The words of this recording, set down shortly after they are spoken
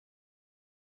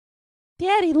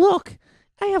Daddy, look!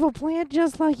 I have a plant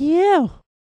just like you.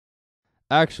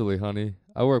 Actually, honey,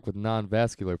 I work with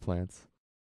non-vascular plants.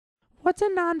 What's a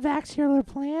non-vascular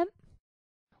plant?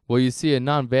 Well, you see, a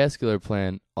non-vascular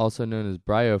plant, also known as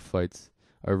bryophytes,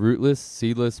 are rootless,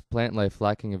 seedless plant life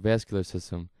lacking a vascular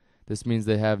system. This means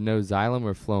they have no xylem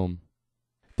or phloem.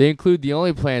 They include the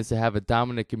only plants to have a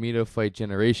dominant gametophyte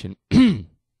generation.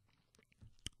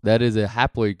 That is a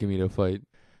haploid gametophyte.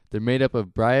 They're made up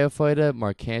of Bryophyta,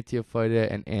 Marcantiophyta,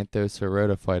 and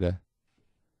Anthocerotophyta.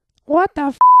 What the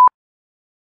f***?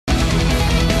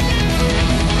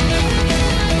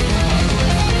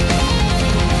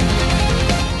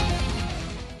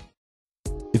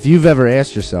 If you've ever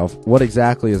asked yourself, what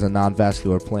exactly is a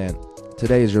non-vascular plant,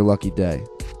 today is your lucky day.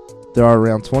 There are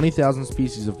around 20,000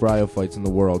 species of bryophytes in the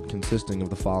world, consisting of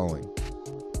the following.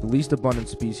 The least abundant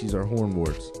species are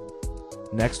hornworts.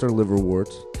 Next are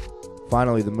liverworts.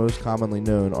 Finally, the most commonly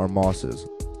known are mosses.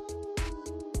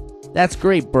 That's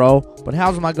great, bro, but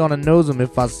how's am I gonna know them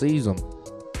if I sees them?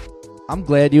 I'm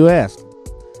glad you asked.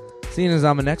 Seeing as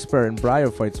I'm an expert in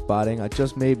bryophyte spotting, I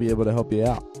just may be able to help you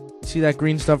out. You see that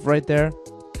green stuff right there?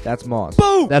 That's moss.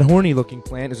 Boom! That horny-looking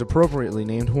plant is appropriately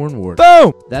named hornwort.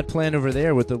 Boom! That plant over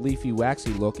there with the leafy,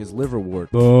 waxy look is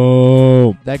liverwort.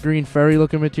 Boom! That green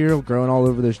furry-looking material growing all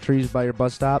over those trees by your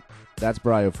bus stop, that's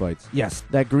bryophytes. Yes,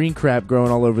 that green crap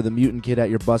growing all over the mutant kid at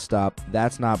your bus stop,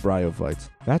 that's not bryophytes.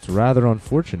 That's rather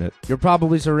unfortunate. You're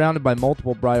probably surrounded by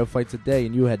multiple bryophytes a day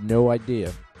and you had no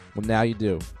idea. Well, now you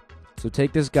do. So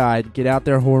take this guide, get out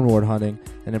there hornwort hunting,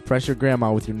 and impress your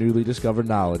grandma with your newly discovered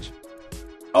knowledge.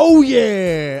 Oh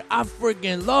yeah! I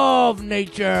freaking love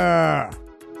nature!